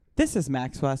This is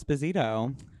Maxwell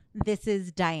Esposito. This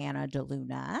is Diana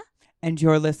DeLuna. And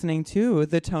you're listening to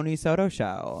The Tony Soto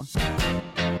Show.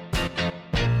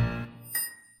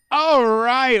 All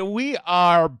right, we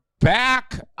are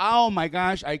back. Oh my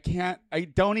gosh, I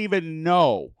don't even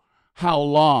know how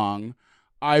long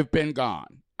I've been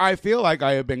gone. I feel like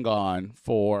I have been gone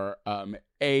for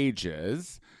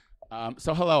ages.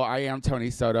 So hello, I am Tony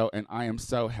Soto, and I am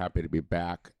so happy to be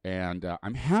back. And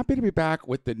I'm happy to be back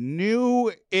with the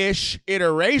new-ish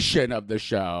iteration of the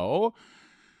show.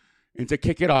 And to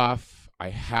kick it off, I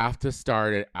have to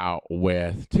start it out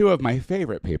with two of my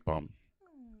favorite people.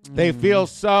 They feel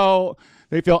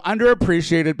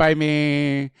underappreciated by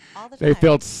me. All the time.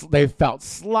 They felt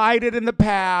slighted in the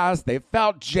past. They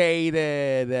felt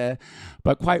jaded.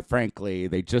 But quite frankly,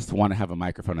 they just want to have a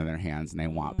microphone in their hands and they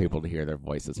want people to hear their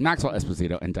voices. Maxwell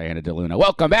Esposito and Diana DeLuna.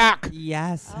 Welcome back.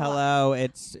 Yes, hello.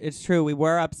 It's true. We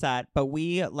were upset, but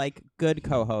we, like good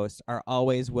co-hosts, are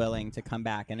always willing to come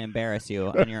back and embarrass you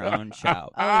on your own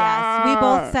show. Oh, yes. We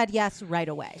both said yes right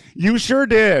away. You sure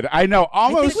did. I know. I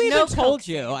Almost. think we even No told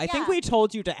coaxing. you. I think Yeah. we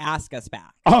told you to ask us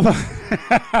back.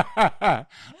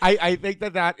 I think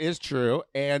that is true.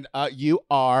 And you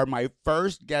are my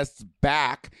first guests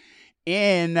back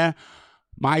in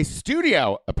my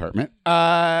studio apartment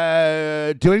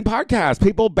doing podcasts.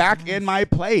 People back in my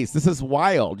place. This is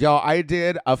wild. Y'all, I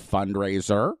did a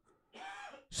fundraiser.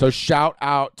 So shout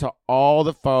out to all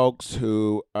the folks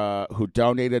who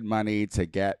donated money to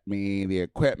get me the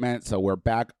equipment. So we're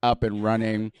back up and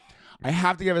running. I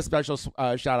have to give a special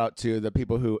shout out to the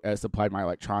people who supplied my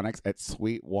electronics at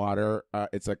Sweetwater.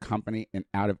 It's a company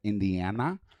out of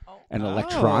Indiana, an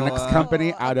electronics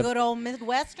company out of good old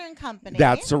Midwestern company.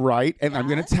 That's right. And I'm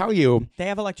going to tell you, They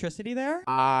have electricity there?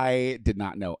 I did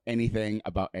not know anything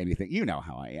about anything. You know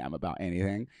how I am about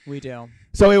anything. We do.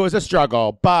 So it was a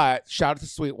struggle, but shout out to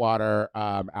Sweetwater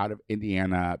out of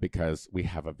Indiana because we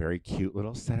have a very cute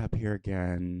little setup here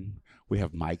again. We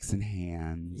have mics in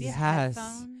hands. Do you Yes. have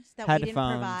headphones that we didn't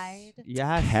provide?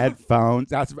 Yes. Headphones.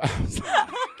 That's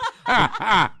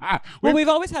Well, we've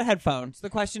always had headphones. The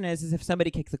question is if somebody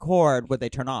kicked the cord, would they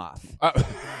turn off?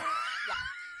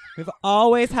 We've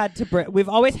always had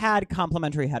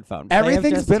complimentary headphones.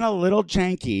 Everything's been a little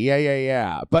janky.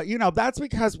 Yeah. But, that's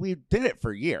because we did it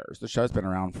for years. The show's been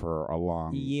around for a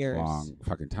long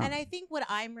fucking time. And I think what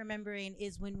I'm remembering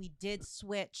is when we did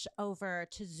switch over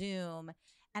to Zoom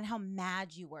and how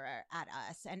mad you were at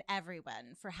us and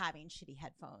everyone for having shitty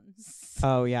headphones.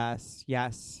 Oh, yes.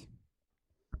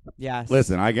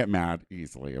 Listen, I get mad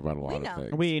easily about a lot of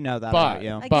things. We know that about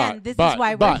you. Again, this is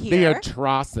why we're here.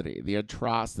 The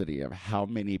atrocity of how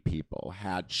many people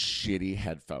had shitty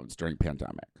headphones during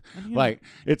pandemic. Like,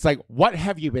 it's like, what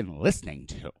have you been listening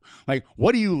to? Like,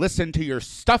 what do you listen to your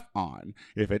stuff on?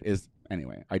 If it is,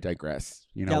 anyway, I digress.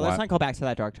 Let's not go back to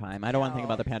that dark time. I don't want to think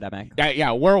about the pandemic.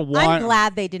 Yeah, we're one. I'm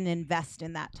glad they didn't invest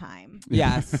in that time.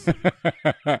 Yes.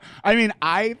 I mean,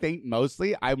 I think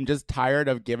mostly I'm just tired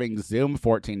of giving Zoom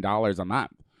 $14 a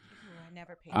month. I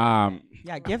never paid.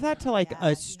 Yeah, give that to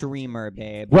a streamer,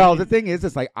 babe. Well, the thing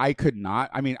is, like I could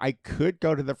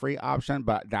go to the free option,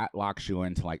 but that locks you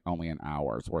into like only an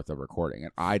hour's worth of recording,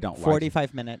 and I don't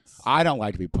 45 minutes. I don't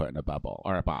like to be put in a bubble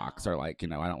or a box, or I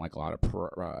don't like a lot of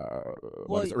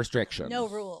restrictions. No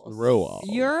rules.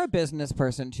 You're a business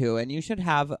person too, and you should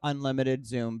have unlimited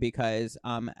Zoom because,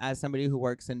 as somebody who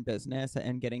works in business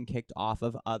and getting kicked off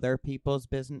of other people's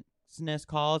business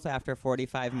calls after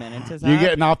 45 minutes is you up.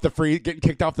 getting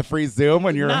kicked off the free Zoom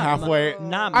when you're halfway.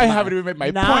 I haven't even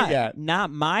made my point yet. Not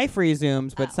my free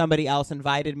Zooms, but somebody else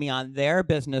invited me on their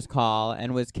business call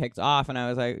and was kicked off, and I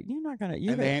was like, "You're not gonna."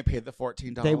 And they ain't paid the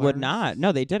 $14. They would not.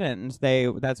 No, they didn't.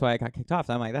 That's why I got kicked off.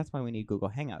 So I'm like, that's why we need Google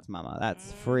Hangouts, Mama.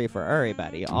 That's free for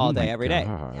everybody, all day, every day.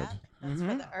 Yeah, that's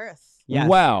for the earth. Yes.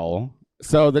 Well.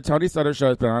 So the Tony Soto Show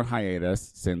has been on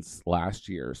hiatus since last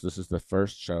year. So this is the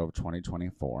first show of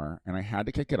 2024, and I had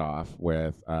to kick it off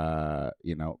with, my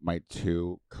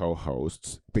two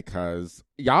co-hosts because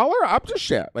y'all are up to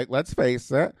shit. Like, let's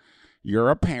face it, you're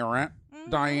a parent,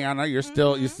 Diana. Your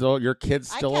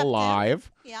kid's still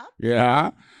alive. Yeah.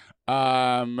 Yeah.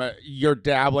 You're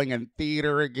dabbling in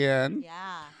theater again.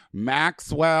 Yeah.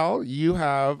 Maxwell, you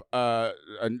have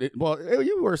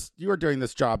you were doing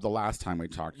this job the last time we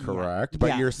talked, correct?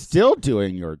 But you're still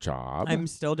doing your job. I'm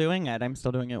still doing it. I'm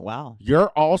still doing it well. You're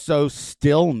also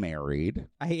still married.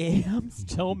 I am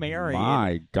still married.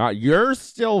 My God, you're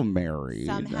still married.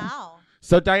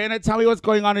 So Diana, tell me what's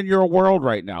going on in your world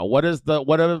right now. What have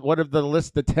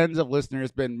the tens of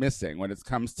listeners been missing when it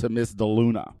comes to Miss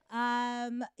DeLuna?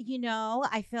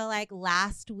 I feel like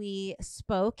last we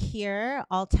spoke here,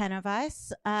 all 10 of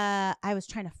us, I was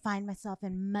trying to find myself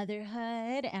in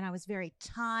motherhood, and I was very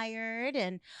tired,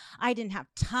 and I didn't have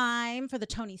time for the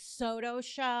Tony Soto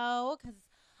show because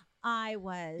I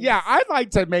was. Yeah, I'd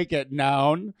like to make it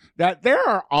known that there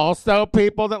are also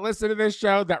people that listen to this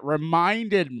show that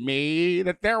reminded me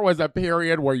that there was a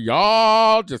period where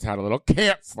y'all just had a little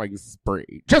canceling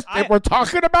spree. If we're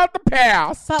talking about the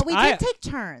past. But we did take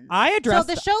turns. So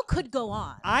the show could go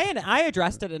on. I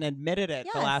addressed it and admitted it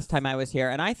the last time I was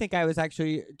here. And I think I was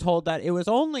actually told that it was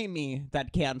only me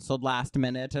that canceled last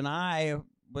minute. And I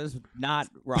was not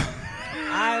wrong.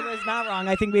 I was not wrong.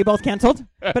 I think we both canceled,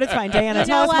 but it's fine. Diana,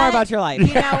 tell us more about your life.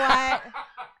 You know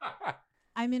what?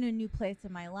 I'm in a new place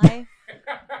in my life.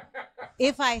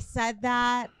 If I said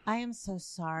that, I am so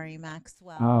sorry,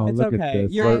 Maxwell. Oh, it's look okay. at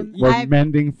this. We're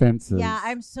mending fences. Yeah,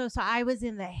 I'm so sorry. I was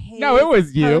in the haze. No, it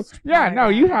was you. Yeah, no,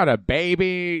 you had a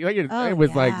baby. It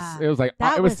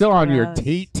was still on your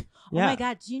teat. Oh my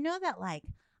God. Do you know that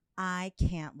I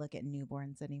can't look at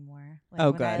newborns anymore.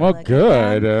 Good. Well,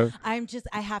 good.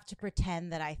 I have to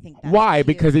pretend that I think that's Why? cute.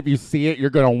 Because if you see it,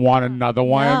 you're going to want another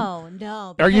one?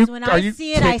 No. Are Because you when I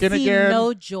see it, I see again?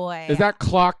 no joy. Is that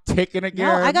clock ticking again?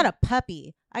 No, I got a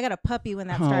puppy. when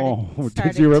that started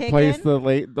did you replace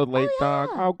ticking. the late dog?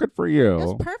 Oh, good for you. It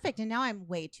was perfect, and now I'm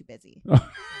way too busy.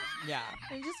 Yeah.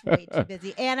 I'm just way too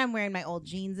busy. And I'm wearing my old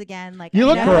jeans again. You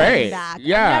look great. Back.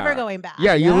 Yeah. I'm never going back.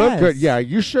 Yeah, you look good. Yeah,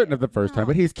 you shouldn't have the first time,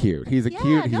 but he's cute. He's a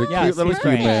cute little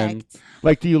human.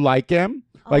 Do you like him?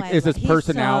 Is his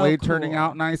personality turning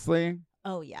out nicely?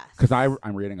 Oh, yes. Because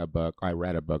I'm reading a book. I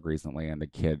read a book recently, and the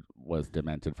kid was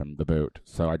demented from the boot.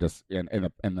 So I just and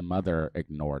the mother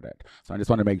ignored it. So I just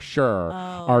want to make sure.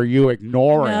 Are you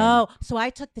ignoring? No. So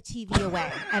I took the TV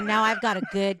away, and now I've got a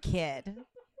good kid.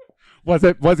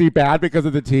 Was he bad because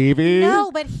of the TV?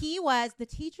 No, but he was. The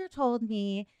teacher told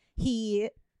me he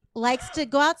likes to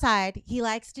go outside. He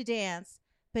likes to dance.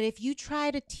 But if you try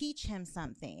to teach him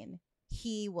something,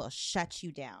 he will shut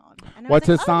you down. And What's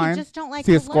his sign? You just don't like is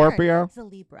he a to Scorpio? Learn. It's a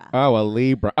Libra. Oh, a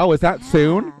Libra. Oh, is that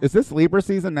soon? Is this Libra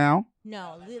season now?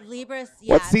 No, Libras.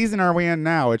 Yeah. What season are we in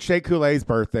now? It's Shea Coulee's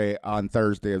birthday on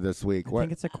Thursday of this week. I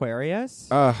think it's Aquarius.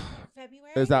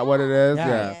 February? Is that what it is?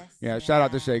 Yeah. Yeah. Shout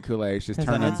out to Shea Coulee. She's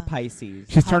turning Pisces.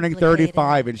 She's turning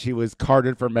 35, and she was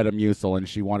carded for Metamucil, and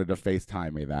she wanted to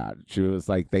FaceTime me that. She was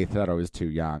like, they thought I was too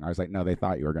young. I was like, no, they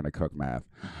thought you were going to cook meth.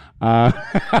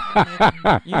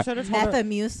 You should have told her.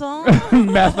 Metamucil?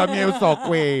 Metamucil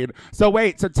queen. So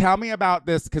tell me about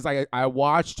this, because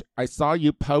I saw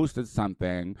you posted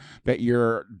something that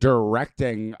you're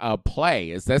directing a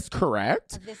play. Is this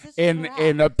correct? This is correct.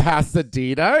 In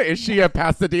Pasadena? Is she a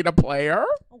Pasadena player?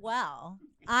 Well,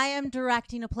 I am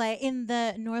directing a play in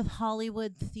the North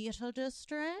Hollywood Theater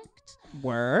District.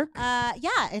 Work?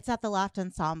 Yeah, it's at the Loft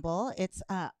Ensemble. It's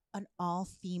an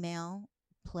all-female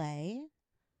play.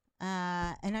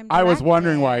 And I'm. I was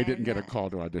wondering why I didn't get a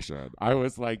call to audition. I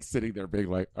was sitting there being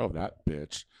like, "Oh, that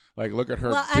bitch! Look at her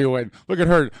look at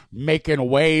her making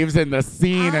waves in the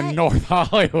scene in North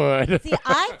Hollywood." See,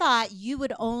 I thought you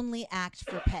would only act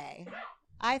for pay.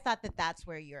 I thought that's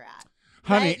where you're at.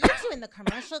 Honey, right? You're doing the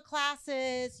commercial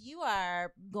classes. You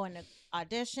are going to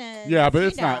auditions. Yeah, but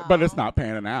it's not. But it's not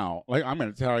panning out. I'm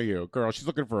going to tell you, girl, she's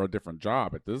looking for a different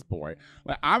job at this point.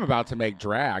 I'm about to make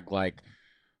drag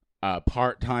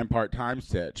part-time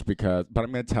stitch but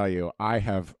I'm going to tell you, I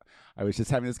was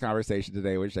just having this conversation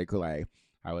today with Shea Coulee.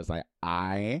 I was like,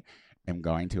 I am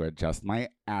going to adjust my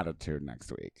attitude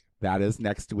next week. That is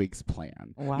next week's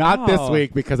plan. Wow. Not this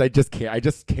week, because I just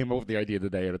came up with the idea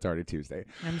today, and it's already Tuesday.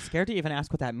 I'm scared to even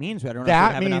ask what that means. I don't know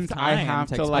that if we have means enough time I have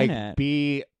to explain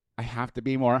it. I have to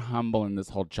be more humble in this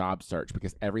whole job search,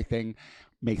 because everything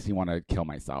makes me want to kill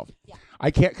myself. Yeah.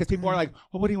 I can't, because people are like,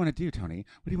 well, what do you want to do, Tony?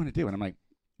 What do you want to do? And I'm like,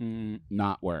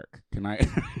 not work. Can I?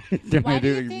 Why do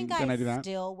you think I do that?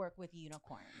 Still work with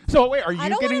unicorns? So wait, are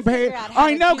you getting paid?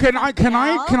 I know. Can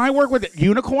I work with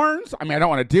unicorns? I mean, I don't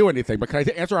want to do anything, but can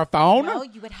I answer a phone? No,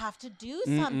 you would have to do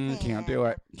something. Can't do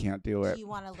it. Do you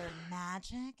want to learn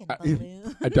magic and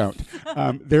balloons? I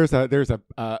don't. There's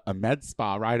a med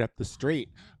spa right up the street,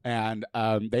 and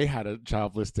they had a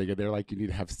job listing, and they're like, you need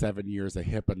to have 7 years of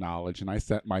HIPAA knowledge. And I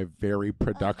sent my very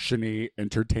production-y,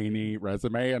 entertaining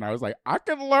resume, and I was like, I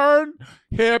can learn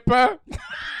HIPAA.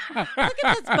 Look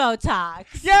at this Botox.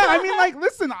 Yeah, I mean,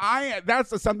 listen,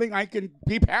 that's something I can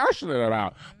be passionate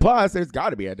about. Plus, there's got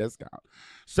to be a discount.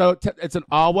 So it's an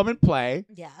all-woman play.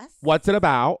 Yes. What's it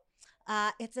about?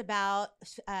 It's about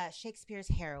Shakespeare's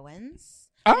heroines.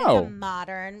 Oh. a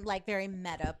modern, like very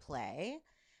meta play.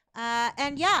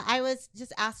 And yeah, I was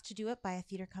just asked to do it by a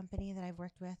theater company that I've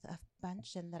worked with a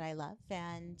bunch and that I love.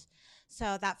 And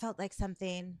so that felt like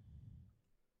something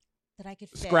that I could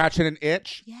fit. Scratching an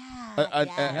itch. Yeah.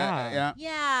 Yeah.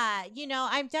 Yeah. You know,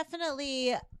 I'm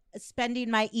definitely spending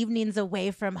my evenings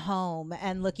away from home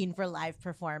and looking for live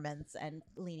performance and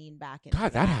leaning back into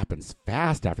God, that happens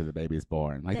fast after the baby's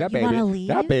born. Like That that you wanna baby. leave?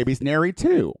 That baby's nary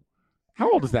 2. How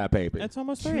old is that baby? It's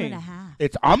almost 2.5. 3.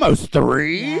 It's almost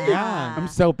 3. Yeah. I'm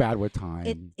so bad with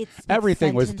time. It's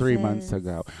Everything was 3 months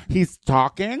sentences. ago. He's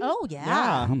talking. Oh yeah.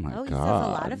 Yeah. Oh, my He God. says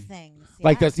a lot of things.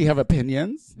 Like, yeah. does he have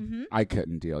opinions? Mm-hmm. I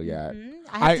couldn't deal yet.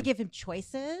 I have I- to give him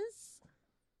choices.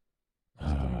 I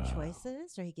have to give him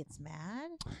choices, or he gets mad.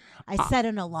 I set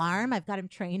an alarm. I've got him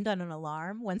trained on an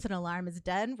alarm. Once an alarm is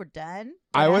done, we're done.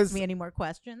 Don't ask me any more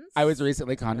questions. I was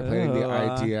recently contemplating the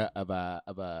Ugh. idea of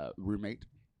a roommate.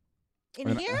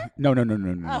 in here. No.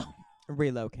 Oh.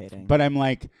 Relocating. But I'm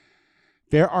like,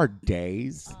 there are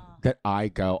days Oh. that I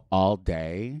go all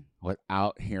day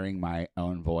without hearing my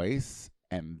own voice,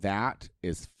 and that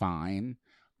is fine.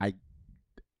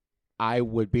 I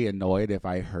would be annoyed if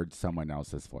I heard someone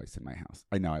else's voice in my house.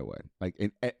 I know I would. Like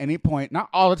at any point, not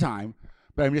all the time,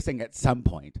 but I'm just saying at some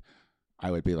point,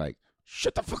 I would be like,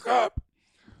 shut the fuck up.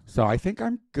 So I think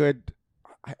I'm good.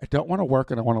 I don't want to work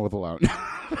and I want to live alone.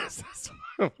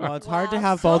 Well, it's hard to Well,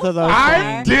 have so both of those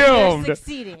I'm things. doomed. You're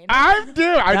succeeding. I'm due.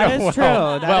 I That know. is true.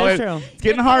 Well, That is true. It's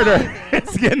getting harder.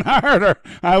 It's getting harder.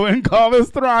 I wouldn't call this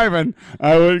thriving.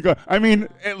 I wouldn't go. I mean,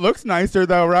 it looks nicer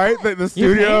though, right? The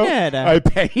studio. painted. I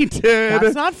painted.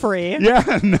 That's not free.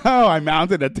 Yeah, no. I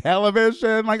mounted a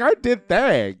television. Like I did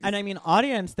things. And I mean,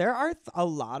 audience, there are a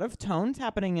lot of tones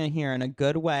happening in here in a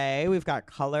good way. We've got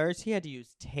colors. He had to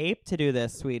use tape to do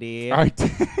this, sweetie. I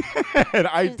did.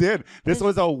 I did. This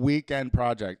was a weekend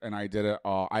project, and I did it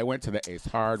all. I went to the Ace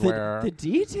Hardware. The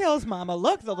details, Mama.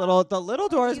 Look, the little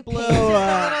door's You blue. painted the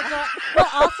little door. Well,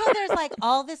 also there's like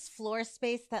all this floor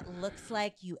space that looks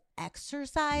like you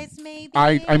exercise. Maybe.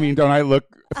 I mean, don't I look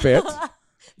fit?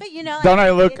 But you know, Don't I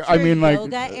look- it's I your mean, like,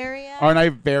 yoga area. Aren't I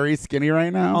very skinny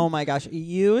right now? Oh my gosh,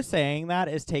 you saying that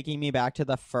is taking me back to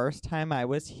the first time I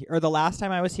was here, or the last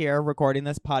time I was here recording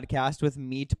this podcast with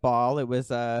Meatball. It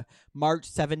was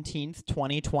March 17th,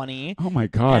 2020. Oh my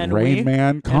God, And Rain we-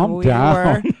 Man, calm and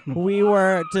down. We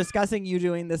were discussing you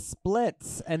doing the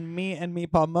splits, and me and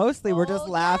Meatball mostly were just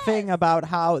Oh, laughing yes. about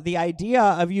how the idea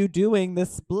of you doing the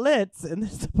splits in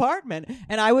this apartment.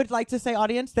 And I would like to say,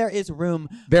 audience, there is room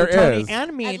There for Tony is.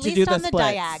 and me At to least do the on the splits.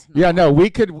 diagonal. Yeah, no, we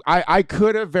could. I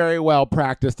could have very well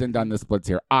practiced and done the splits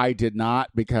here. I did not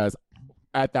because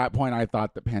at that point I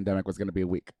thought the pandemic was going to be a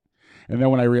week, and then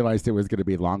when I realized it was going to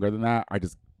be longer than that, I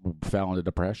just fell into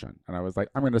depression, and I was like,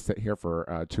 I'm going to sit here for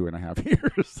 2.5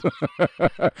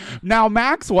 years. Now,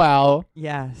 Maxwell,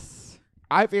 Yes.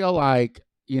 I feel like.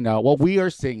 Well, we are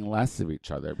seeing less of each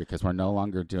other because we're no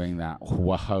longer doing that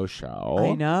WoHo show.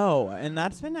 I know, and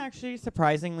that's been actually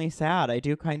surprisingly sad. I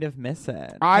do kind of miss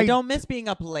it. I- I don't miss being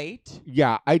up late.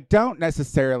 Yeah, I don't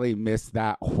necessarily miss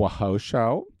that WoHo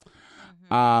show,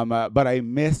 but I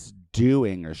miss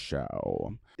doing a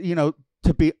show.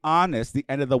 To be honest, the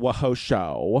end of the WoHo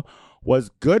show was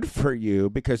good for you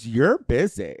because you're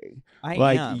busy. I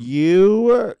Like am.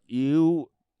 you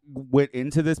went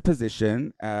into this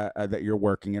position that you're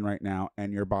working in right now,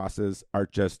 and your bosses are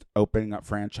just opening up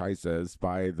franchises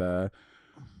by the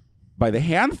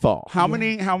handful. How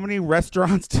many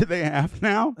restaurants do they have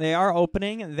now? They are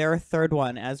opening their third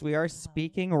one as we are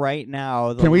speaking right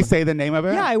now. Can we say the name of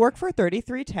it? Yeah, I work for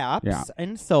 33 Taps Yeah.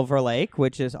 in Silver Lake,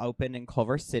 which is open in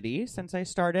Culver City since I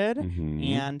started. Mhm.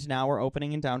 And now we're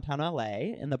opening in downtown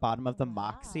LA in the bottom of the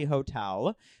Moxie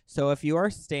Hotel. So if you are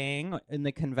staying in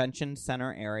the convention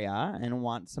center area and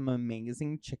want some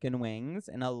amazing chicken wings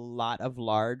and a lot of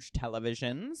large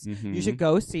televisions, you should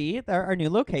go see our new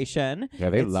location. Yeah,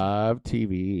 they It's- love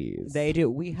TVs. They do.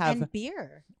 We have. and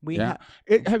beer. We Yeah.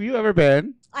 have. Have you ever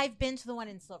been? I've been to the one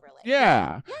in Silver Lake.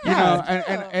 Yeah.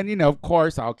 Yeah, And of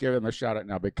course, I'll give them a shout out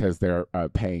now because they're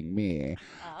paying me.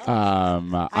 Oh.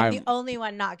 I'm I'm the only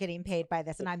one not getting paid by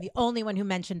this, and I'm the only one who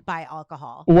mentioned buy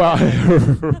alcohol. well,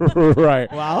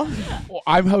 right. Well,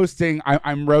 I'm hosting.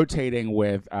 I'm rotating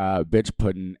with Bitch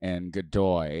Puddin' and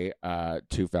Godoy,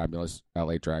 two fabulous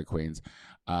LA drag queens,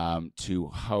 to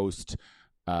host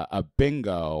a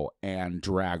bingo and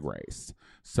drag race.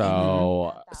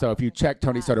 So Mhm. so if you check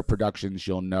Tony Yes. Soto Productions,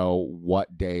 you'll know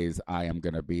what days I am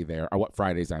going to be there or what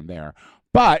Fridays I'm there.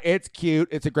 But it's cute.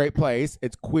 It's a great place.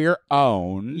 It's queer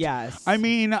owned. Yes. I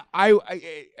mean,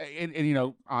 and you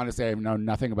know, honestly, I know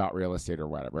nothing about real estate or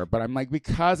whatever, but I'm like,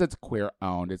 because it's queer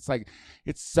owned, it's like,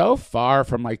 it's so far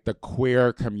from like the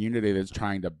queer community that's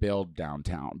trying to build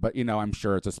downtown. But, you know, I'm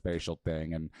sure it's a spatial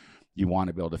thing and you want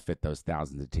to be able to fit those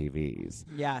thousands of TVs.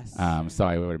 Yes. So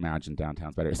I would imagine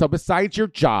downtown's better. So besides your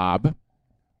job,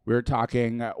 we were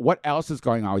talking, what else is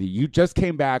going on with you? You just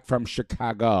came back from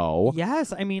Chicago.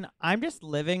 Yes. I mean, I'm just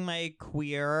living my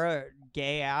queer,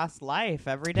 gay ass life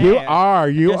every day. You are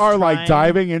Just like trying-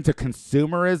 diving into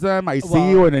consumerism. I see Well-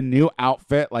 you in a new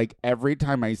outfit like every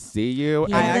time I see you.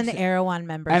 He's I an actually- Erewhon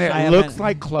membership. And it I looks haven't-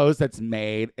 like clothes that's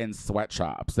made in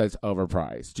sweatshops that's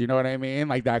overpriced. Do you know what I mean?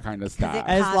 Like that kind of 'Cause stuff. it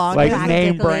As costs long Like as-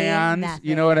 name practically brands.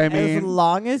 You know what I nothing. mean? As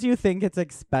long as you think it's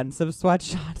expensive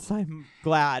sweatshots, I'm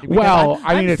glad. because Well,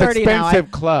 I mean, I'm it's 30 now.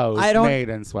 expensive clothes I don't- made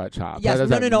in sweatshops. Yes, That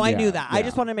no, doesn't- no. I yeah, knew that. I yeah.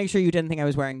 just want to make sure you didn't think I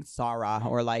was wearing Zara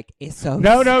or like ASOS.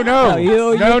 No. No, No,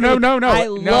 you- no. I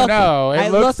look, No. It I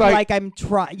looks look like I'm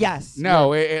trying. Yes.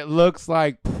 No, it looks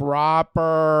like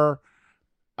proper,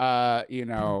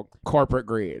 corporate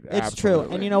greed. It's true.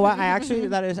 Absolutely. And you know what? I actually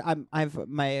that is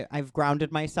I've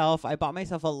grounded myself. I bought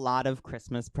myself a lot of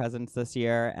Christmas presents this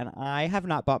year, and I have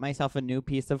not bought myself a new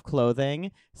piece of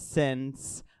clothing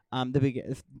since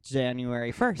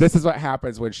January 1st. This is what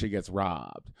happens when she gets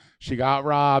robbed. She got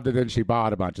robbed, and then she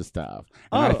bought a bunch of stuff.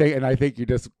 And Oh. I think you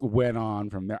just went on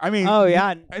from there. I mean, Oh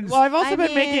yeah. and- Well, I've also I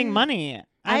been making mean, money.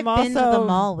 I've I'm been to also the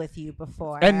mall with you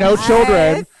before. and no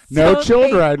children, no So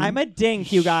children. I'm a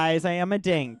dink, you guys. I am a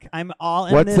dink. I'm all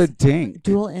in What's this a dink?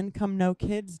 dual income, no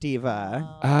kids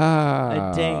diva. Oh.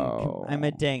 A dink. I'm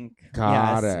a dink.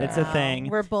 Got yes, it. it's a Wow. thing.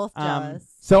 We're both jealous.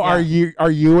 So Yeah.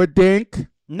 are you a dink?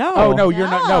 No. Oh no, you're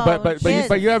not. No, No,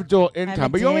 but you have dual I'm a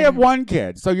income, but you only have dink. one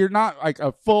kid, so you're not like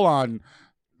a full on.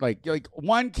 Like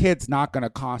one kid's not going to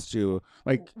cost you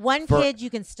like One for- kid, you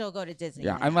can still go to Disney.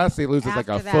 yeah, unless he loses like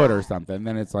a After foot or that- something,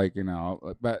 then it's like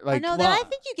but like no, then I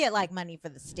think you get like money for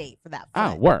the state for that.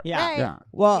 oh foot. work Yeah. Right. yeah.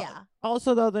 Well, Yeah.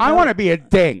 also though, I want to be a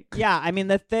dink. Yeah, I mean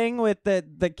the thing with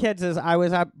the kids is I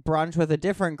was at brunch with a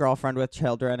different girlfriend with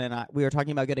children, and we were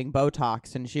talking about getting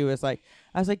Botox, and she was like,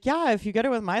 I was like, yeah, if you get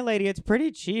it with my lady, it's pretty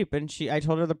cheap, and I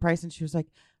told her the price, and she was like,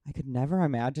 I could never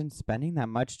imagine spending that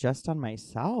much just on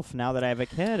myself now that I have a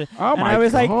kid. Oh And my I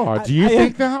was like, god! Do you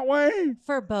think that way?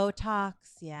 For Botox,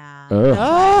 yeah. Ugh. That's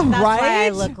Oh, why I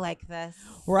right? look like this.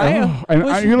 Right? Oh, and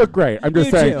Well, you look great. I'm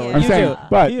just You saying. do, I'm you saying, do.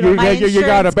 but You do. My you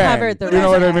got to insurance bang. covered the You know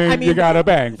what I rest. mean? I mean, you got to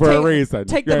bang for a reason.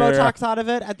 Take the Yeah, yeah, yeah. Botox out of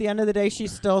it. At the end of the day, she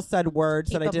still said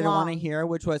words Keep that I them didn't want to long. hear,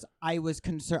 which was I was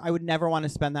concerned. I would never want to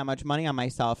spend that much money on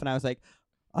myself. And I was like,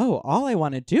 oh, all I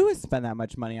want to do is spend that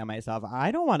much money on myself.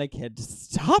 I don't want a kid to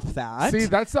stop that. See,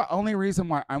 that's the only reason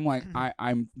why I'm like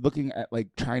I'm looking at like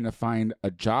trying to find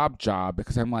a job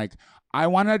because I'm like I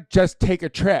want to just take a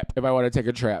trip if I want to take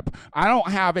a trip. I don't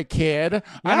have a kid. I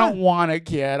Yeah. don't want a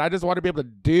kid. I just want to be able to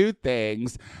do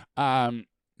things.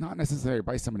 Not necessarily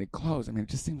buy somebody clothes. I mean, it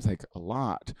just seems like a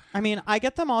lot. I mean, I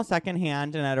get them all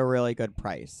secondhand and at a really good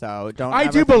price. So don't. I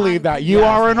ever do think- believe that. You Yes.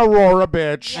 are an Aurora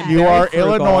bitch. Yeah. You Very are frugal.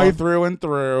 Illinois through and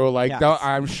through. Like, Yes.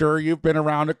 I'm sure you've been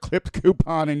around a clipped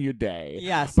coupon in your day.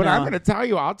 Yes, But no. I'm going to tell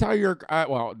you, I'll tell your,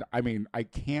 well, I mean, I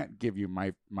can't give you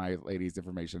my lady's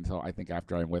information until I think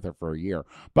after I'm with her for a year.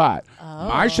 But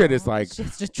my shit is like, She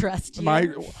has to trust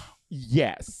you.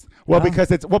 yes. Well, Oh. because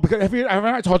have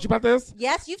I told you about this?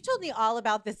 Yes, you've told me all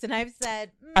about this, and I've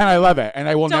said, And I love it. And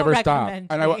I will Don't never stop. recommend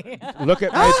And me. look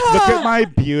at my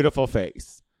beautiful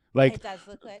face. Like, it does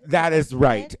look good. that is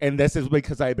right. And this is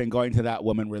because I've been going to that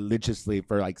woman religiously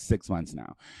for like 6 months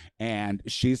now. And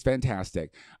she's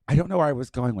fantastic. I don't know where I was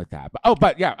going with that.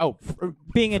 But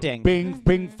Being a ding.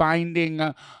 being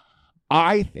finding,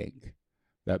 I think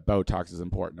that Botox is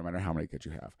important no matter how many kids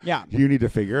you have. Yeah. You need to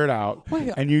figure it out.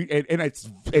 Well, And it's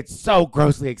so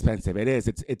grossly expensive. It is.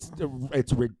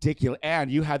 It's ridiculous.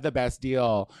 And you had the best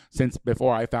deal since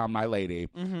before I found my lady.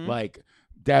 Mhm. Like,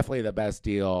 definitely the best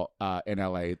deal in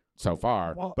LA so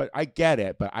far. Well- But I get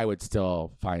it, but I would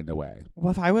still find a way.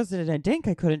 Well, if I was in a dink,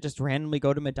 I couldn't just randomly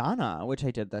go to Madonna, which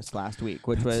I did this last week,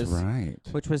 which That's was right.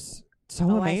 which was so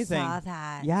amazing. I saw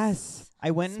that. Yes.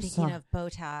 I went and saw. Speaking of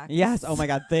Botox. Yes. Oh my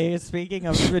God.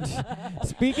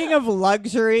 Speaking of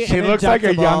luxury. She and looks like a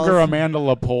injectables, younger Amanda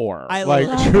Lepore. I like,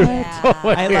 love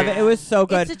truthfully. I love it. It was so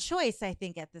good. It's a choice, I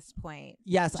think, at this point.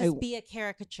 Yes, Just be a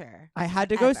caricature. I had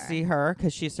to go Ever. see her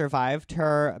because she survived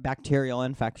her bacterial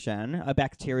infection. A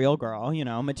bacterial girl,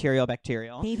 material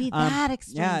bacterial. Maybe that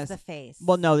explains yes. the face.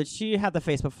 Well, no, that she had the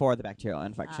face before the bacterial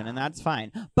infection, and that's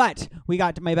fine. But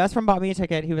my best friend bought me a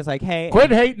ticket. He was like, "Hey,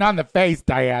 Quit hating on the face,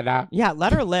 Diana. yeah,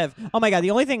 let her live." Oh my God,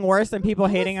 the only thing worse than people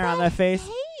hating her on the face.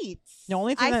 Hate. The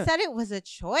only thing I said it was a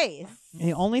choice.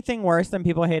 The only thing worse than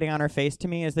people hating on her face to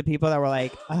me is the people that were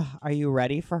like, "Are you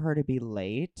ready for her to be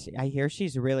late? I hear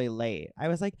she's really late." I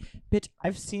was like, "Bitch,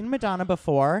 I've seen Madonna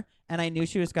before, and I knew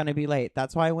she was going to be late.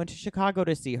 That's why I went to Chicago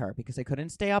to see her, because I couldn't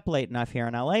stay up late enough here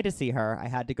in LA to see her. I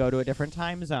had to go to a different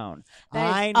time zone."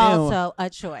 That is knew. also a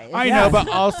choice. I know, but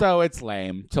also it's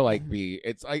lame to be.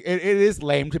 It's like it is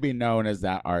lame to be known as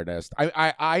that artist.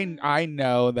 I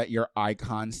know that your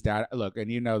icon stat. Look,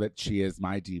 and you know that she is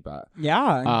my diva.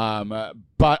 Yeah.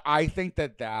 But I think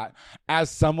that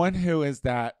as someone who is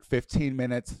that 15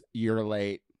 minutes you're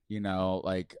late,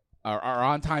 or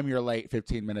on time you're late,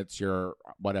 15 minutes you're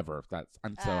whatever.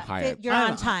 I'm so high. You're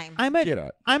on time.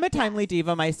 I'm a timely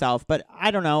diva myself, but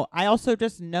I don't know. I also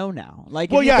just know now.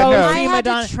 Like, well, if yeah, you go no. see I had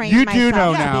Madonna, to train you myself do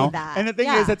know to now. do that. And the thing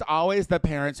Yeah. is, it's always the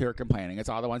parents who are complaining. It's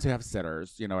all the ones who have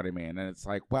sitters. You know what I mean? And it's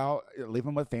like, well, leave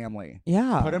them with family.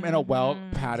 yeah. Put them in a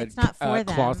well-padded It's not for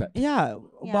them. closet. Yeah.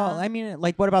 Yeah. Well, I mean,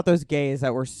 like, what about those gays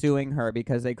that were suing her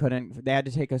because they had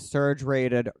to take a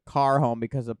surge-rated car home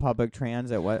because of public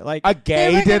transit? What, like, A They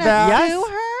gay were did gonna that? sue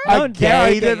her? A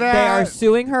gay did that? They are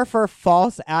suing her for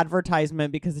false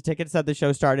advertisement because the ticket said the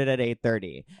show started at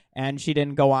 8:30 and she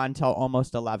didn't go on till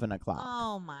almost 11 o'clock.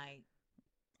 Oh my.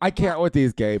 I can't with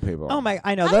these gay people. Oh my!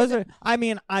 I know those are. I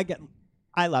mean,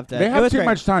 I loved it. They It have was too great.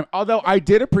 much time. Although I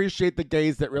did appreciate the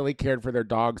gays that really cared for their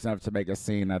dogs enough to make a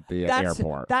scene at the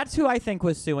airport. That's who I think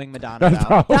was suing Madonna. That's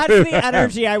though. probably That's the them.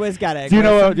 energy I was getting. Do you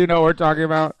know what we're talking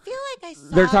about? I feel like I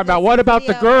saw They're talking about, this what about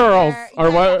the video girls? where- Or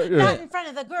yeah, what- Not yeah. in front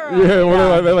of the girls. Yeah,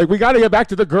 what they're like, we got to get back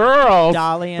to the girls.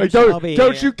 Dolly and Like, Shelby.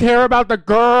 don't you care about the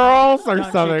girls or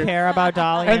Don't something? you care about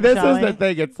Dolly And and this Shelly? is the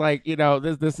thing. It's like,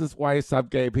 this is why some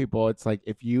gay people, it's like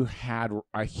if you had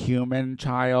a human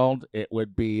child, it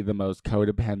would be the most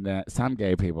codependent. Some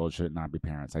gay people should not be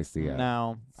parents. I see it.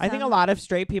 No, I think a lot of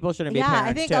straight people shouldn't be parents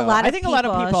I think too. a lot I of think people, a lot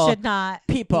of people should not.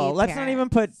 people. be Let's not even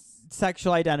parents. put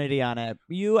sexual identity on it.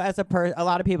 You as a a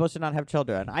lot of people should not have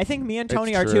children. I think me and It's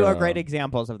Tony are true. great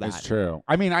examples of that. It's true.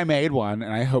 I mean, I made one,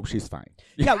 and I hope she's fine.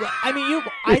 Yeah, well, I mean,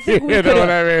 I think we you could. know what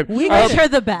I mean? we I Wish hope, her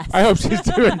the best. I hope she's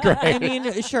doing great. I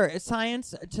mean, sure,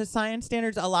 science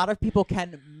standards, a lot of people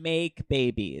can make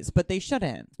babies, but they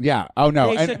shouldn't. Yeah. Oh no.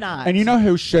 They and, should not. And you know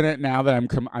who shouldn't? Now that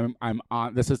I'm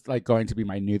on. This is like going to be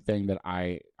my new thing that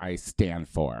I stand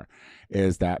for,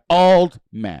 is that old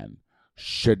men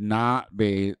should not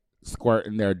be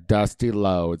squirting their dusty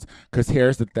loads. Because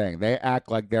here's the thing: they act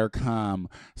like their cum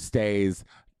stays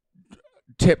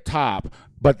tip top,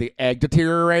 but the egg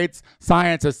deteriorates.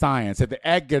 Science is science. If the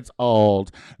egg gets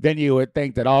old, then you would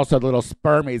think that also the little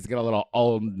spermies get a little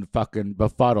old and fucking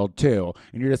befuddled too,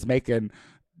 and you're just making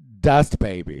dust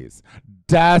babies.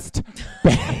 Dust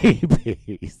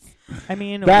babies. I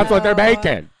mean, That's what they're Well,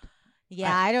 making.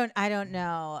 Yeah, I don't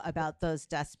know about those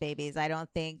dust babies. I don't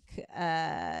think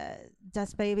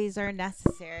dust babies are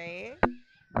necessary.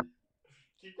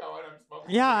 Keep going. I'm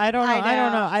smoking. yeah, I don't know. I I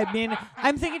don't know. know. I mean,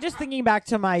 I'm thinking back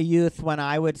to my youth when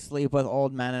I would sleep with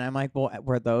old men, and I'm like, well,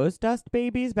 were those dust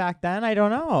babies back then? I don't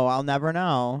know. I'll never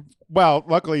know. Well,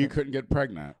 luckily you couldn't get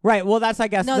pregnant, Right. Well, that's, I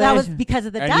guess. No, that was because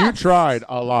of the and dust. you tried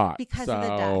a lot. Because so. of the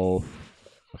dust.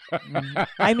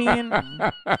 I mean,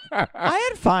 I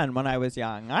had fun when I was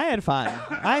young. I had fun.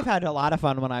 I've had a lot of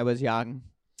fun when I was young.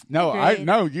 No,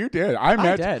 Agreed. you did. did.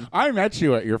 I met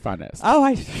you at your funnest. Oh,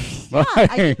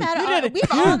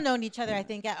 We've all known each other. I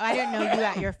think I didn't know you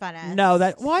at your funnest. no,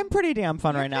 well, I'm pretty damn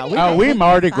fun right now. pretty we Fun.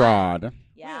 Mardi Gras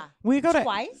Yeah. We go to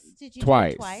Twice? Did you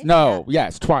twice. do twice? No,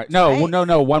 yes, twice. No, Twice?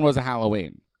 no. One was a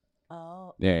Halloween.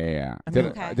 Oh. Yeah. I Did,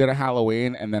 mean, okay. did a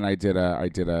Halloween, and then I did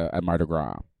a Mardi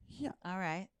Gras. All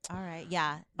right.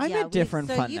 Yeah. I'm yeah, a different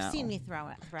so fun you've now. seen me throw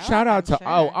it. Shout out to sure.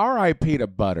 R.I.P. to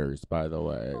Butters, by the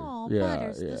way. Oh, yeah,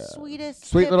 Butters, yeah. the sweetest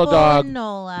Sweet pit little bull dog. in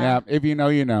NOLA. Yeah, if you know,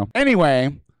 you know.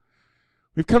 Anyway,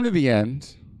 we've come to the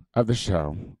end of the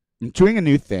show. I'm doing a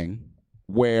new thing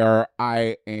where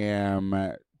I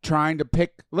am trying to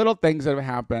pick little things that have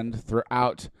happened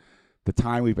throughout the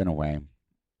time we've been away,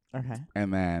 Okay.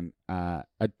 and then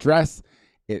address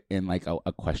it in like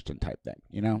a question type thing,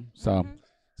 you know? So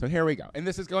so here we go. And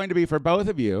this is going to be for both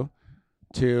of you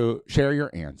to share your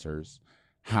answers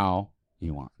how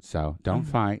you want. So don't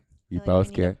fight. You I feel like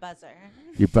both we need a get buzzer.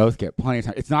 you both get plenty of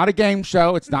time. It's not a game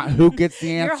show. It's not who gets the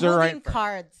You're answer holding right.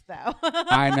 cards though.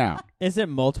 I know. Is it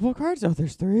multiple cards? Oh,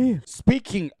 there's 3.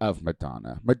 Speaking of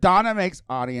Madonna makes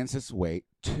audiences wait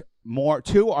 2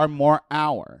 or more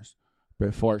hours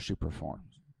before she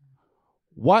performs.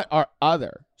 What are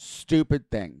other stupid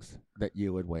things that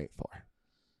you would wait for?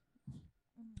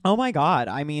 Oh my God.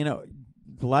 I mean,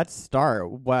 let's start.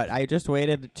 What I just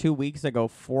waited 2 weeks ago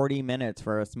 40 minutes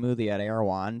for a smoothie at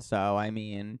Erewhon. So I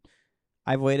mean,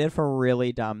 I've waited for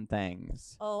really dumb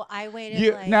things. Oh, I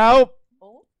waited No.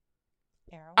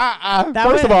 Oh,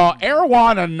 First of all,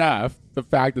 Erewhon enough. The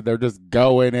fact that they're just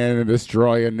going in and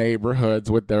destroying neighborhoods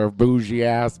with their bougie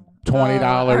ass $20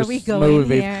 are we going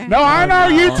smoothies. here? No, I know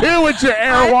you too with your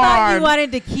I thought you Erewhon.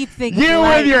 wanted to keep things You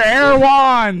light. with your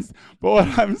Erewhons. But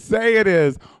what I'm saying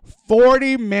is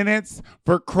 40 minutes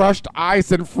for crushed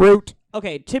ice and fruit.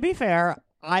 Okay, to be fair,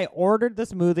 I ordered the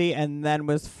smoothie and then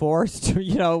was forced to,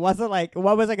 it wasn't like,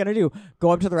 what was I going to do? Go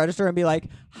up to the register and be like,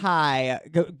 hi,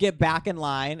 get back in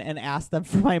line and ask them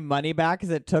for my money back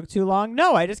because it took too long?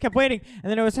 No, I just kept waiting.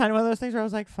 And then it was kind of one of those things where I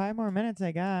was like, 5 more minutes,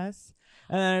 I guess.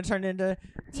 And then it turned into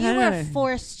 10. You were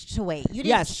forced to wait. You didn't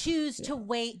Yes. choose to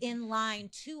wait in line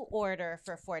to order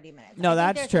for 40 minutes. No, I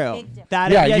think that's there's a true. big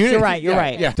difference. Yes, you're right. You're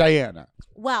right. Yeah, Diana.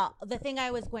 Well, the thing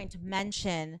I was going to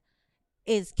mention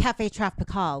is Cafe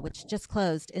Tropical, which just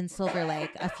closed in Silver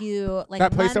Lake a few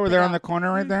That place month over there ago. on the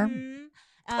corner right there? Mhm.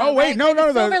 Oh, wait, right no, by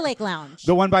the no, Silver Lake Lounge.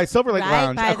 The one by Silver Lake Right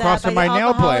Lounge by across by from my the nail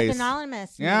Alcoholics place.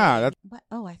 Anonymous. Yeah, meeting. that's What?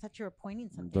 Oh, I thought you were pointing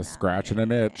something. just out. scratching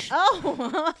an itch.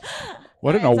 Oh,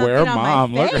 What an All right, aware something on my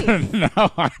mom. Look, face. no,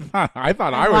 I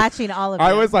thought I I'm was. watching all of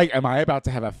I you. was like, am I about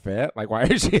to have a fit? Like, why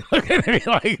is she looking at me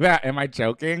like that? Am I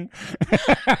choking?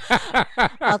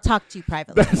 I'll talk to you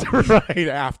privately. That's right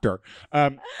after.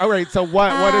 All right. So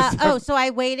what is? So I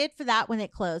waited for that when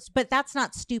it closed, but that's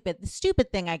not stupid. The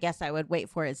stupid thing I guess I would wait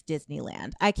for is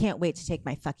Disneyland. I can't wait to take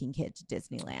my fucking kid to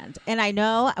Disneyland. And I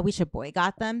know we should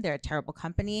boycott them. They're a terrible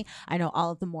company. I know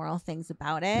all of the moral things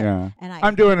about it. Yeah. And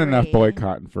I'm doing enough agree.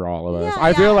 boycotting for all of us. Yeah,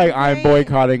 I feel yeah, like I'm I'm very-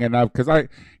 boycotting enough because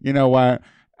you know what?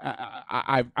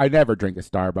 I never drink a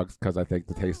Starbucks because I think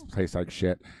the taste tastes like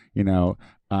shit.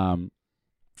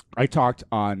 I talked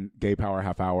on Gay Power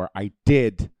Half Hour. I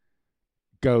did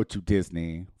go to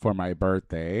Disney for my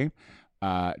birthday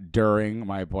during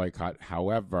my boycott.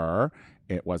 However,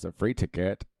 it was a free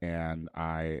ticket, and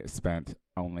I spent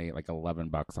only like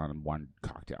 $11 on one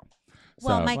cocktail.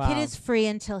 Well, So- my Wow. kid is free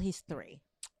until he's 3.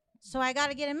 So I got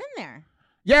to get him in there.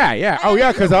 Yeah. I Oh, yeah,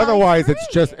 do, because well, otherwise it's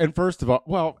it's just, free. and first of all,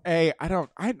 well,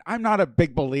 I'm not a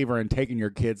big believer in taking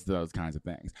your kids to those kinds of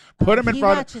things. Put them in He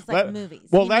front watches, of, like, movies.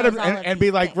 Well, He let him, knows all of and be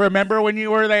these like, things. remember when you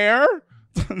were there?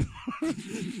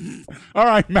 All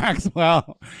right,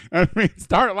 Maxwell. I mean,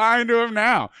 start lying to him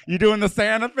now. You doing the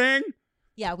Santa thing?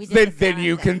 Yeah, we did. Then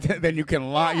you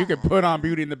can lie. You can put on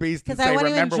Beauty and the Beast and 'Cause I say, want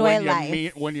to remember enjoy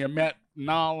when life. you met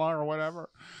Nala or whatever.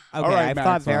 Okay, All right, I've thought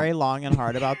Maxwell. very long and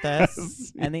hard about this,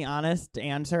 Yes. and the honest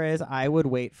answer is I would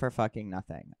wait for fucking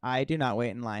nothing. I do not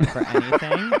wait in line for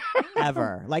anything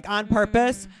ever, like on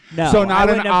purpose. No, So I not an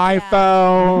wouldn't have-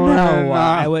 iPhone. No,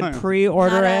 not- I would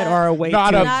pre-order Not it a- or wait.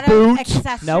 not to- a not boot. an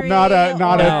accessory. Nope. Not a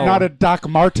No. not a Doc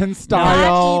Martin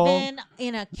style. Not even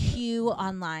in a queue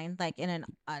online, like in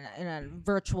a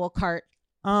virtual cart.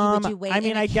 Would you wait I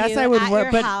mean, in a I guess queue I would at work,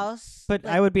 your but house? but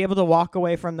Like, I would be able to walk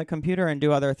away from the computer and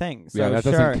do other things. So Yeah, that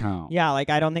sure. doesn't count. Yeah, like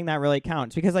I don't think that really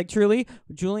counts because like truly,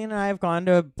 Julian and I have gone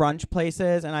to brunch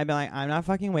places and I've been like, I'm not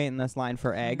fucking waiting this line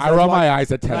for eggs. I Let's roll walk- my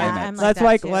eyes at 10 Yeah, minutes. I'm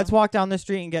like that too. let's walk down the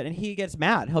street and he gets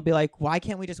mad. He'll be like, why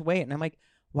can't we just wait? And I'm like,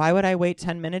 why would I wait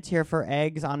 10 minutes here for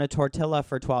eggs on a tortilla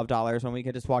for $12 when we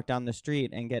could just walk down the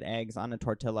street and get eggs on a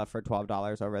tortilla for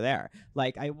 $12 over there?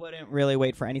 Like I wouldn't really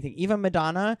wait for anything. Even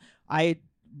Madonna, I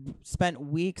spent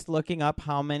weeks looking up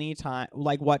how many time,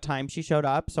 like what time she showed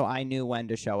up, so I knew when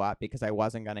to show up because I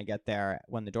wasn't gonna get there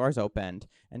when the doors opened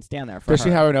and stand there for Does her.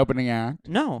 she have an opening act?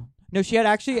 No, she had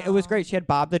actually. It was great. She had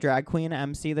Bob the drag queen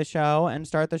MC the show and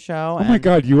start the show. Oh my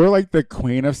God, you are like the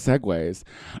queen of segues.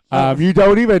 You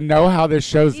don't even know how this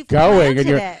show's You've going, and planted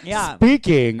you're it. Yeah.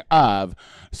 Speaking of,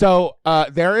 so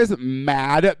there is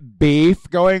mad beef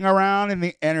going around in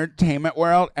the entertainment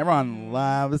world. Everyone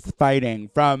loves fighting,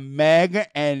 from Meg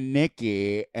and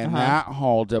Nikki and that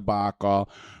whole debacle,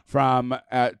 from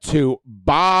to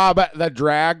Bob the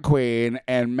drag queen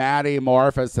and Maddie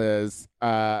Morphous's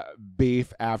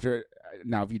beef after.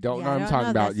 Now, if you don't Yeah, know I what I'm don't talking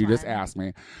know about, this you just one. ask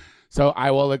me. So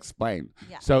I will explain.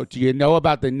 Yeah. So do you know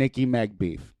about the Nikki Meg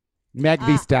beef? Meg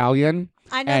the Uh, Stallion.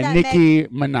 I know and that Nicki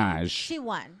Minaj. she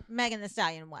won. Megan Thee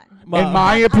Stallion won. Well, In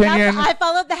my opinion, I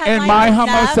followed the headline. in my enough.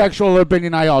 homosexual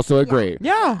opinion, I also agree.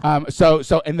 Yeah. So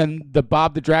and then the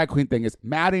Bob the drag queen thing is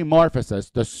Maddie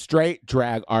Morphosis, the straight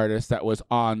drag artist that was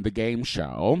on the game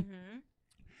show,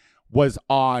 was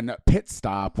on Pit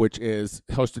Stop, which is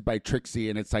hosted by Trixie,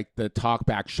 and it's like the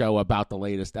talkback show about the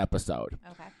latest episode.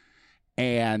 Okay.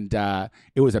 And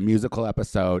it was a musical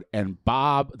episode, and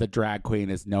Bob the drag queen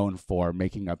is known for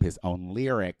making up his own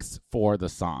lyrics for the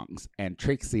songs. And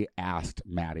Trixie asked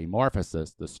Maddie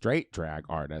Morphosis, the straight drag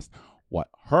artist, what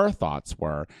her thoughts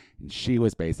were, and she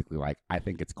was basically like, I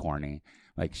think it's corny.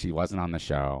 Like, she wasn't on the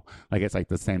show. Like, it's like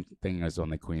the same thing as when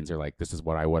the queens are like, this is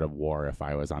what I would have wore if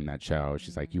I was on that show.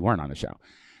 She's like, you weren't on the show.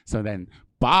 So then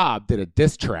Bob did a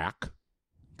diss track,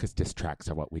 because diss tracks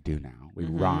are what we do now. We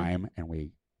rhyme and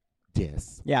we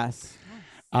diss. Yes.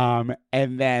 And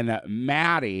then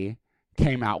Maddie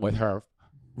came out with her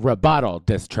rebuttal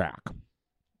diss track.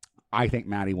 I think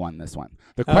Maddie won this one.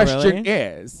 The question really?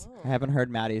 is, I haven't heard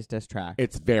Maddie's diss track.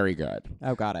 it's very good.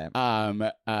 Oh, got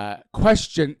it.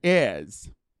 Question is,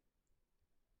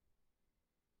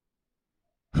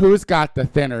 who's got the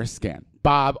thinner skin,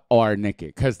 Bob or Nicki?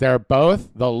 Because they're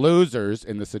both the losers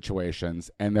in the situations,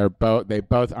 and they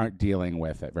both aren't dealing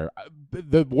with it.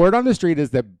 The word on the street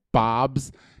is that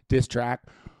Bob's diss track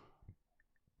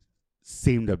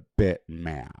seemed a bit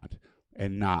mad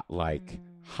and not like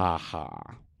ha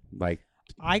ha. Like,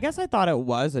 I guess I thought it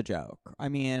was a joke. I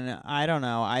mean, I don't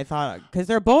know. I thought, because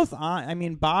they're both on, I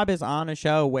mean, Bob is on a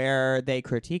show where they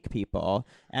critique people,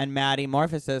 and Maddie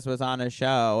Morphosis was on a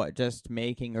show just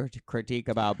making a critique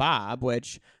about Bob,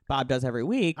 which Bob does every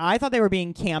week. I thought they were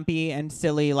being campy and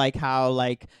silly, like how,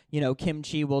 like, you know,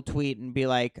 Kimchi will tweet and be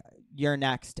like, you're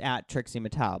next at Trixie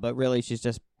Mattel, but really she's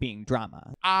just being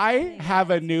drama. I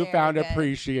have a newfound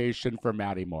appreciation for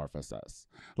Maddie Morphosis.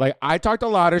 Like, I talked a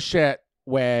lot of shit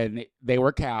when they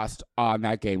were cast on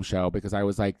that game show, because I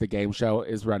was like, the game show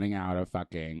is running out of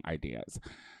fucking ideas.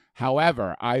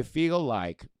 However, I feel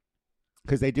like,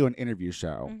 because they do an interview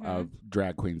show of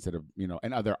drag queens that have, you know,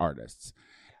 and other artists,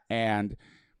 and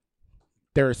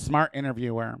they're a smart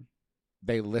interviewer.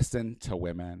 They listen to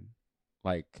women.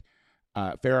 Like,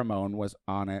 Pheromone was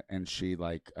on it, and she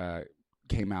like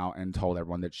came out and told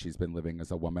everyone that she's been living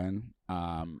as a woman,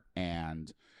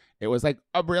 and it was like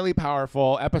a really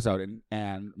powerful episode,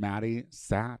 and Maddie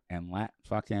sat and let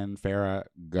fucking Farrah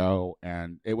go,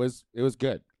 and it was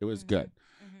good. It was good.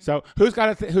 So who's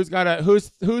got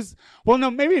well,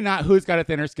 no, maybe not who's got a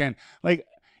thinner skin. Like,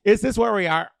 is this where we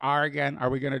are again?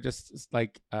 Are we gonna just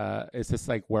like is this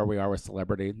like where we are with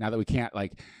celebrity now that we can't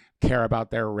like care about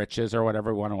their riches or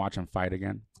whatever? We want to watch them fight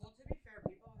again.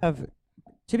 Well,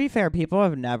 to be fair, people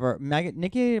have never,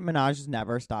 Nicki Minaj has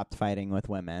never stopped fighting with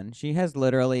women. She has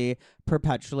literally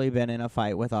perpetually been in a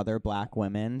fight with other black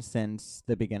women since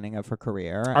the beginning of her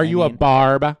career. Are you a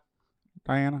barb,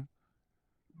 Diana?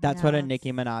 That's what a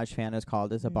Nicki Minaj fan is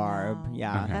called, is a barb. No.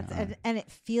 Yeah. Okay. That's and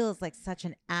it feels like such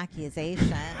an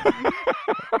accusation.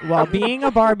 Well, being a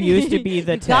barb used to be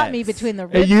the You tits. got me between the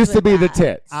ribs. It used to with be the that.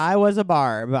 tits. I was a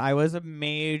barb. I was a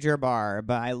major barb.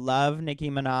 I love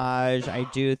Nicki Minaj. I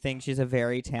do think she's a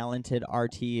very talented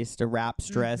artiste, a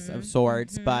rapstress of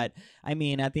sorts. But, I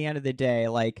mean, at the end of the day,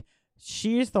 like,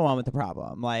 she's the one with the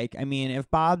problem. Like, I mean, if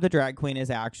Bob the drag queen is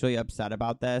actually upset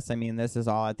about this, I mean, this is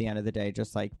all at the end of the day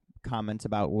just, like, comments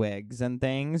about wigs and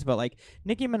things. But, like,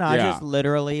 Nicki Minaj is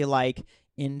literally, like,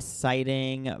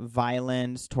 inciting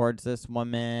violence towards this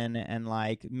woman and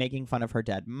like making fun of her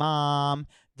dead mom.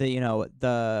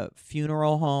 The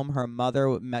funeral home her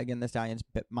mother, Megan Thee Stallion's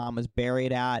mom, was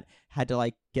buried at, had to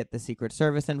like get the Secret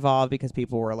Service involved because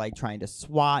people were like trying to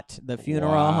SWAT the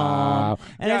funeral home.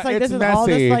 And it's like, this is all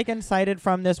just like incited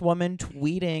from this woman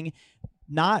tweeting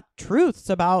not truths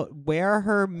about where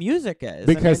her music is.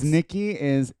 Because Nicki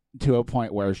is to a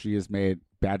point where she has made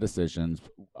bad decisions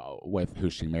with who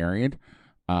she married.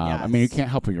 I mean, you can't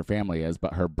help who your family is,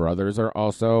 but her brothers are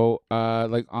also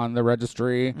like on the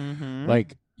registry.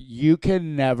 Like, you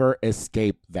can never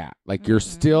escape that. Like, you're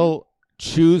still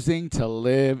choosing to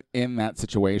live in that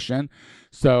situation.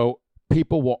 So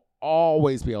people will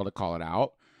always be able to call it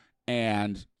out.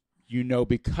 And, you know,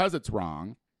 because it's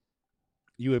wrong,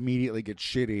 you immediately get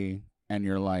shitty and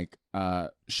you're like,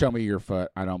 show me your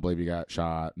foot. I don't believe you got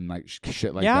shot. And like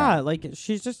shit like that. Yeah, like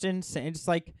she's just insane. It's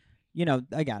like, you know,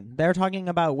 again, they're talking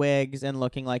about wigs and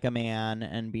looking like a man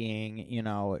and being, you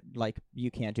know, like, you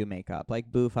can't do makeup.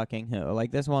 Like, boo fucking who?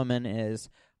 Like, this woman is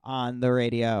on the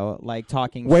radio, like,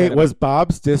 talking Wait, shit was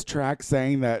Bob's diss track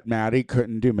saying that Maddie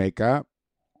couldn't do makeup?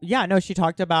 Yeah, no, she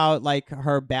talked about, like,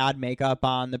 her bad makeup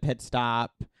on the pit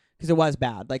stop because it was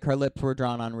bad. Like her lips were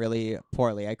drawn on really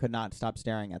poorly. I could not stop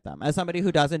staring at them. As somebody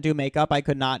who doesn't do makeup, I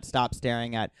could not stop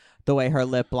staring at the way her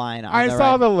lip line. I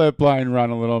saw the lip line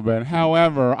run a little bit.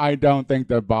 However, I don't think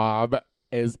that Bob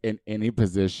is in any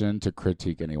position to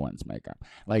critique anyone's makeup.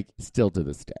 Like, still to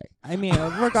this day. I mean,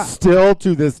 still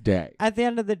to this day. At the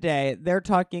end of the day, they're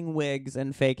talking wigs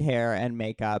and fake hair and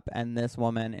makeup, and this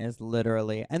woman is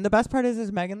literally. And the best part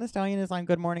is Megan Thee Stallion is on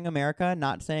Good Morning America,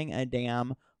 not saying a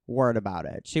damn word about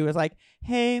it. She was like,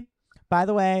 "Hey, by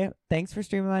the way, thanks for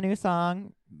streaming my new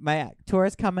song. My tour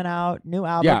is coming out, new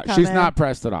album. Yeah, coming." she's not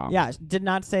pressed at all. Yeah, did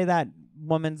not say that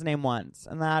woman's name once,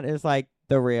 and that is like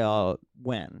the real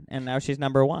win. And now she's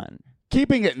number one.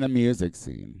 Keeping it in the music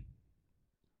scene,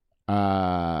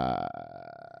 Beyonce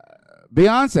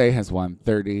has won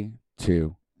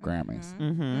 32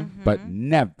 Grammys, but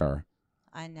never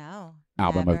I know.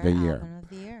 Album of the Year. Album of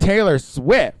the Year. Taylor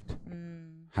Swift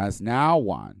has now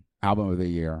won Album of the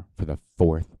Year for the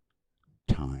 4th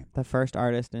time. The first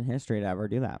artist in history to ever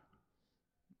do that.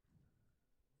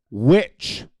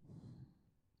 Which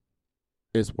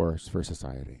is worse for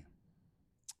society?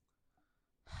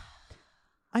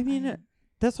 I mean,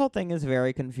 this whole thing is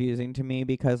very confusing to me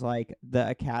because, like, the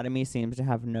Academy seems to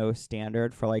have no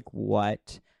standard for, like,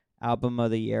 what Album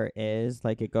of the Year is.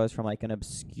 Like, it goes from, like, an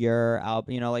obscure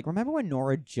album, you know, like, remember when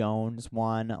Norah Jones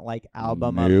won, like,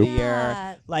 Album of the Year?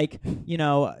 Yeah. Like, you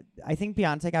know, I think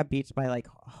Beyonce got beat by, like,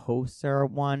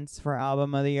 Hoser once for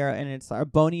Album of the Year, and it's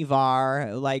Bon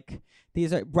Iver, like...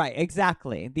 These are right,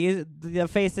 exactly. The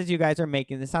faces you guys are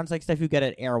making. This sounds like stuff you get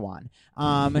at Erewhon.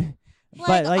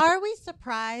 But like, are we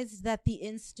surprised that the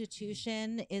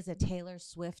institution is a Taylor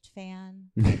Swift fan?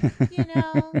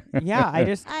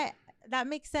 Yeah, that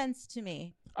makes sense to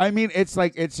me. I mean, it's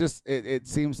like it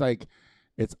seems like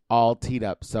it's all teed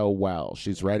up so well.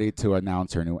 She's ready to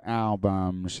announce her new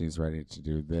album. She's ready to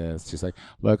do this. She's like,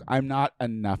 look, I'm not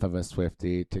enough of a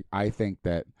Swiftie. I think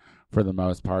that for the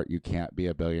most part, you can't be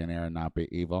a billionaire and not be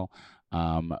evil.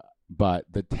 But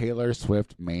the Taylor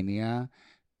Swift mania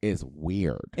is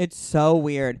weird. It's so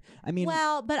weird. I mean,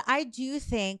 well, but I do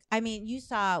think, I mean, you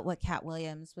saw what Cat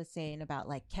Williams was saying about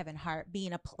like Kevin Hart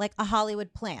being a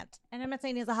Hollywood plant. And I'm not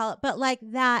saying he's a Hollywood, but like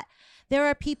that, there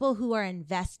are people who are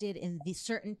invested in these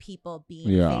certain people being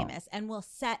famous and will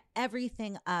set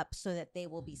everything up so that they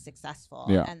will be successful.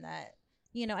 Yeah. And that,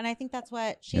 you know, and I think that's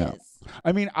what she is.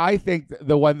 I mean, I think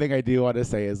the one thing I do want to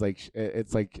say is like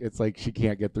it's like she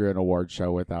can't get through an award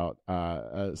show without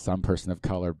some person of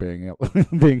color being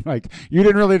like, you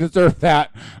didn't really deserve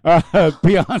that.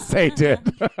 Beyonce did.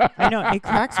 I know, it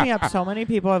cracks me up. So many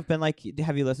people have been like,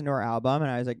 have you listened to her album?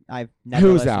 And I was like, I've never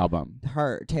Whose listened. album?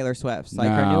 Her, Taylor Swift's, like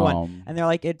her new one. And they're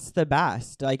like, it's the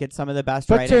best. Like, it's some of the best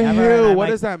but writing to ever. who? What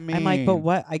does that mean? I'm like, but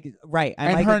what? Right. I'm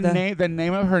and like, her the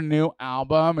name of her new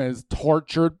album is Tortured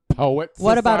Poets.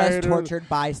 What about us Society? tortured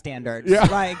bystanders? Yeah.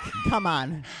 Like, come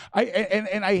on. I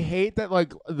hate that.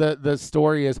 Like the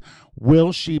story is,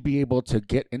 will she be able to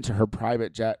get into her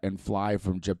private jet and fly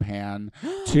from Japan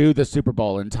to the Super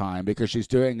Bowl in time because she's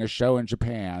doing a show in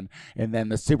Japan and then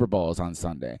the Super Bowl is on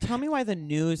Sunday? Tell me why the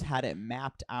news had it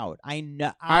mapped out. I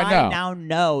know. I now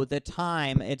know the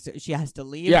time she has to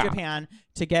leave Japan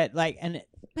to get like and.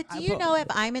 But do you know if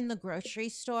I'm in the grocery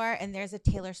store and there's a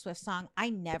Taylor Swift song, I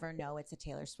never know it's a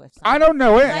Taylor Swift song. I don't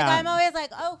know it. Like I'm always like,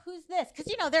 oh, who's this? Because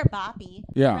you know they're boppy,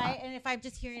 right? And if I'm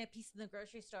just hearing a piece in the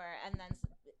grocery store and then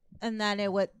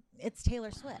it's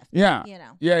Taylor Swift. Yeah, you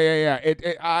know. Yeah.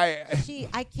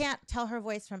 I can't tell her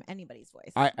voice from anybody's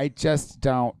voice. I just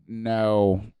don't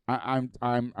know. I'm.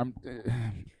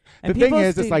 And the thing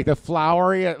is, it's like the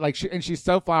flowery, like she's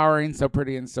so flowery and so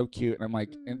pretty and so cute, and I'm like,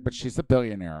 but she's a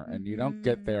billionaire, and you don't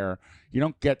get there, you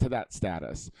don't get to that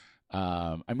status.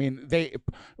 I mean,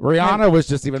 Rihanna was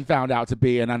just even found out to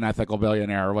be an unethical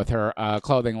billionaire with her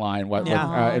clothing line, with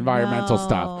environmental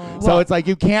stuff. So it's like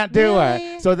you can't do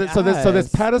it. So this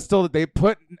pedestal that they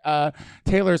put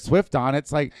Taylor Swift on,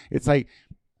 it's like.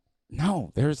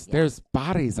 No, there's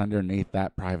bodies underneath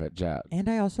that private jet. And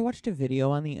I also watched a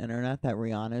video on the internet that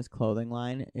Rihanna's clothing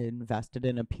line invested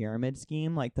in a pyramid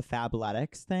scheme, like the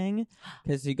Fabletics thing,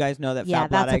 because you guys know that Fabletics,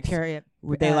 that's a period.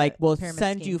 They will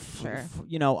send you,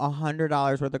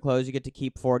 $100 worth of clothes. You get to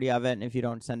keep 40 of it, and if you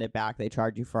don't send it back, they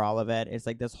charge you for all of it. It's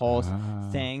like this whole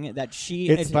thing that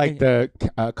It's like the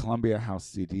Columbia House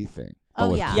CD thing.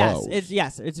 Oh yeah,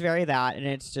 it's very that, and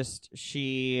it's just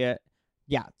she.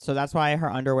 Yeah, so that's why her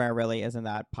underwear really isn't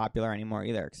that popular anymore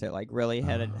either, because it like really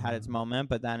had its moment,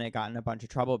 but then it got in a bunch of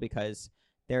trouble because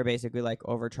they were basically like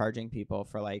overcharging people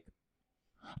for like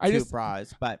two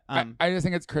bras. But I just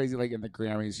think it's crazy. Like in the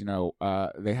Grammys,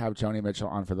 they have Joni Mitchell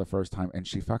on for the first time, and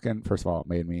she fucking, first of all,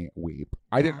 made me weep.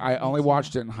 I only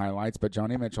watched it in highlights, but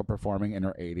Joni Mitchell performing in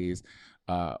her 80s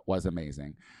was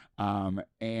amazing.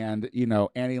 And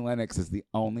Annie Lennox is the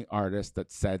only artist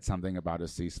that said something about a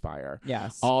ceasefire.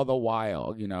 Yes. All the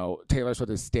while, Taylor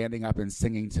Swift is standing up and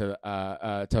singing to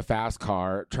Fast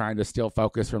Car, trying to steal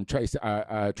focus from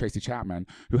Tracy Chapman,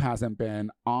 who hasn't been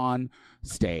on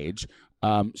stage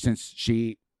since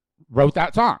she wrote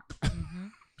that song. Mm-hmm.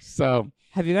 So,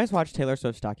 have you guys watched Taylor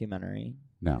Swift's documentary?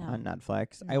 No. On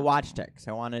Netflix? No. I watched it because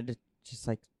I wanted to just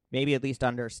maybe at least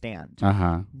understand.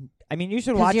 I mean, you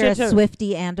should 'Cause watch you're it. a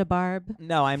Swiftie and a Barb.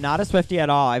 No, I'm not a Swiftie at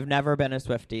all. I've never been a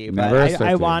Swiftie. Never but a Swiftie.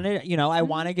 I wanted, I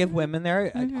want to give women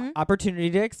their opportunity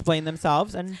to explain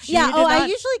themselves. And she did I not.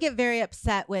 usually get very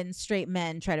upset when straight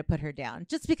men try to put her down,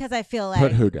 just because I feel like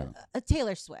Put who down?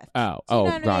 Taylor Swift. Oh, Do you know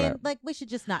what got I mean? it. Like, we should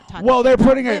just not talk. Well, shit they're about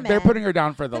putting women. they're putting her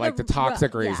down for the For the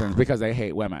toxic yeah. reasons because they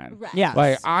hate women. Right. Yes.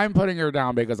 Like I'm putting her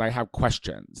down because I have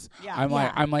questions. Yeah. I'm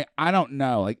like I don't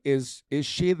know. Like is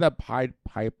she the Pied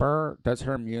Piper? Does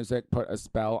her music put a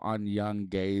spell on young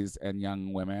gays and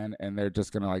young women, and they're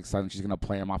just gonna suddenly she's gonna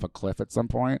play them off a cliff at some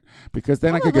point? Because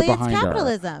then I could get Probably, it's behind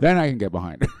capitalism. her. Then I can get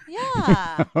behind her.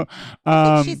 Yeah.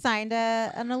 I think she signed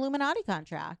an Illuminati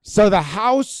contract. So the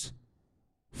House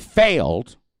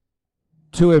failed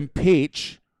to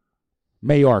impeach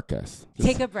Mayorkas.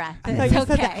 Take a breath. I thought It's you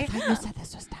said okay. that- You said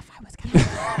this was stuff I was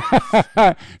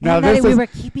going to Now we were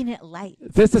keeping it light.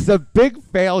 this is a big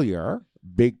failure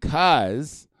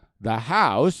because the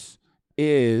House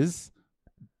is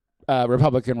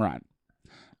Republican run.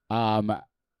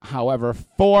 However,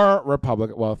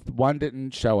 one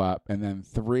didn't show up, and then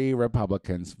 3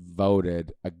 Republicans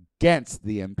voted against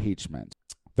the impeachment.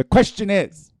 The question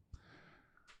is,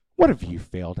 what have you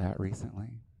failed at recently?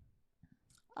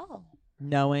 Oh.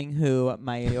 Knowing who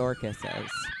Mayorkas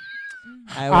is.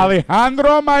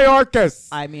 Alejandro Mayorkas.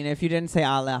 I mean, if you didn't say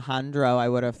Alejandro, I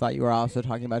would have thought you were also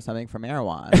talking about something from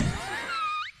Erewhon.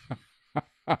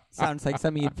 Sounds like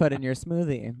something you'd put in your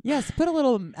smoothie. Yes, put a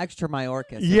little extra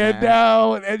Mayorkas in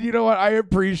there. And you know what? I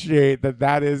appreciate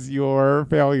that is your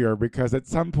failure because at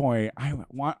some point, I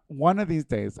want one of these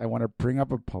days, I want to bring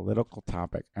up a political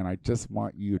topic and I just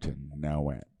want you to know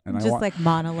it. And Just I want, like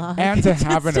monologue. and to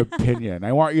have an opinion.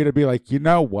 I want you to be like, you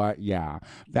know what? Yeah,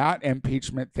 that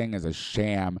impeachment thing is a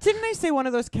sham. Didn't I say one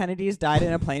of those Kennedys died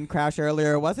in a plane crash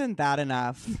earlier? Wasn't that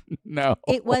enough? No.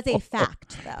 It was a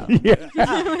fact, though. Yeah.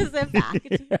 It was a fact.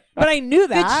 But I knew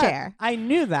that. Good share. I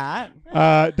knew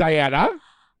that. Diana?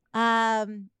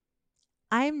 I'm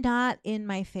not in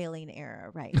my failing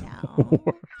era right now.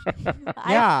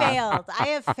 Yeah. I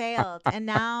have failed. And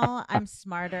now I'm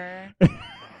smarter.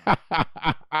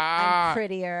 I'm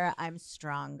prettier. I'm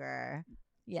stronger.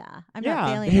 Yeah. I'm not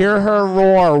failing. Hear her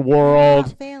roar, I'm world.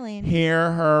 not failing.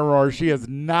 Hear her roar. She is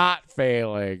not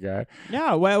failing.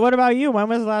 Yeah. What about you? When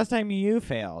was the last time you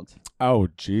failed? Oh,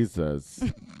 Jesus.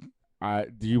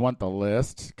 Do you want the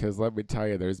list? Because let me tell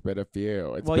you, there's been a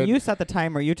few. You set the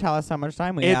timer. You tell us how much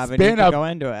time we It's have, and been you can a go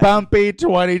into it. bumpy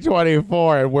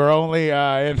 2024, and we're only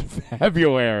in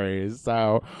February.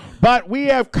 But we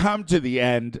have come to the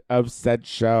end of said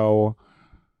show.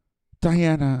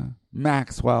 Diana,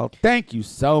 Maxwell, thank you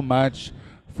so much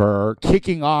for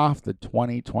kicking off the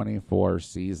 2024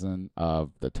 season of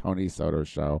the Tony Soto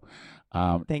Show.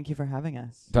 Thank you for having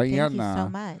us. Diana, Thank you so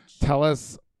much. tell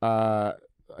us.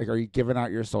 Are you giving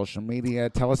out your social media?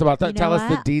 Tell us about that. Tell us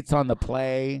the deets on the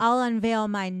play. I'll unveil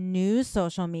my new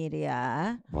social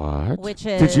media. What? Which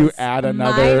is Did you add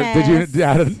another? Did you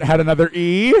add another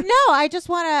E? No, I just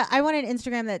want an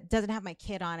Instagram that doesn't have my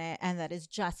kid on it and that is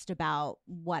just about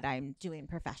what I'm doing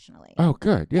professionally. Oh,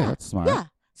 good. Yeah, that's smart. Yeah.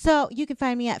 So you can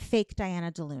find me at Fake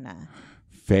Diana DeLuna.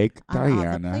 Fake On all the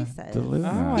Diana places.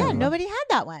 DeLuna. Oh. Yeah, nobody had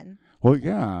that one. Well,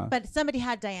 yeah. But somebody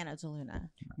had Diana DeLuna.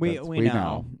 We We know.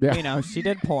 know. Yeah. We know. She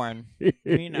did porn.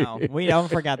 We know. We don't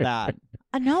forget that.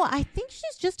 No, I think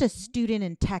she's just a student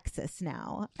in Texas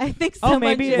now. I think Oh, someone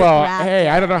maybe just Well, grabbed hey,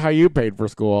 her. I don't know how you paid for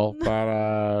school,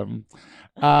 but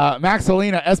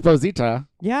Maxwellina Esposito.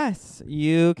 Yes,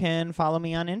 you can follow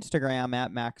me on Instagram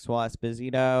at Maxwell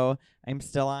Esposito. I'm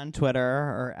still on Twitter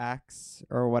or X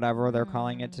or whatever they're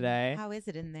calling it today. How is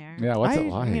it in there? Yeah, what's it I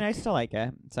like? mean, I still like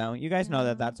it. So you guys know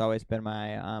that that's always been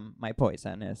my my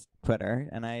poison is Twitter,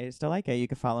 and I still like it. You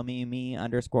can follow me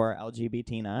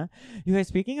 _LGBTina. You guys,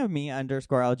 speaking of me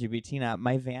 _LGBTina,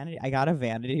 my vanity, I got a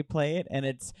vanity plate, and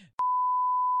it's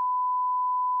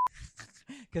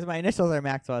because my initials are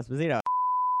Maxwell Esposito.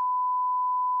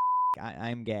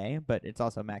 I'm gay, but it's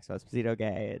also Maxwell Esposito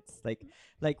gay. It's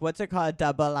like what's it called?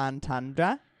 Double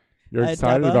entendre. You're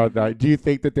excited about that. Do you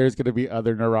think that there's going to be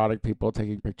other neurotic people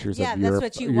taking pictures Yeah, of that's your,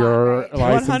 what you your want,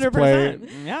 right? license plate?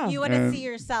 100%. Yeah. You want to And- see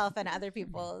yourself and other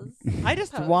people's. I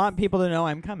just posts. want people to know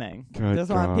I'm coming. Good Just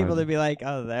want people God. to be like,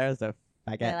 oh, there's a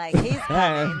They're faggot. like, he's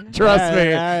coming. Trust me,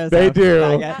 There's they a do.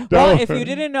 faggot. Don't Well, if worry. you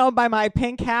didn't know by my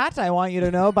pink hat, I want you to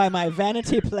know by my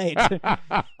vanity plate.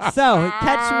 So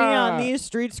catch me on these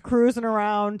streets cruising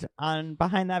around on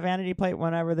behind that vanity plate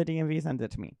whenever the DMV sends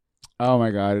it to me. Oh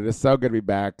my God, it is so good to be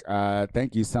back.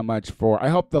 Thank you so much I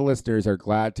hope the listeners are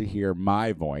glad to hear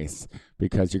my voice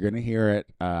because you're going to hear it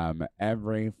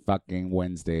every fucking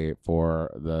Wednesday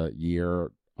for the year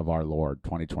of our Lord,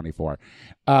 2024.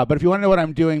 But if you want to know what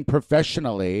I'm doing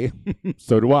professionally,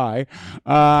 so do I,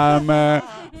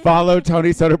 follow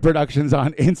Tony Soto Productions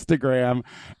on Instagram.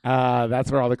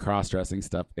 That's where all the cross-dressing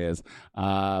stuff is.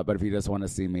 But if you just want to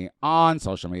see me on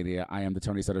social media, I am the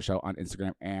Tony Soto Show on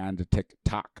Instagram and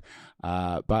TikTok.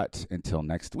 But until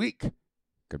next week,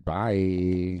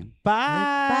 goodbye. Bye.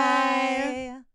 Bye.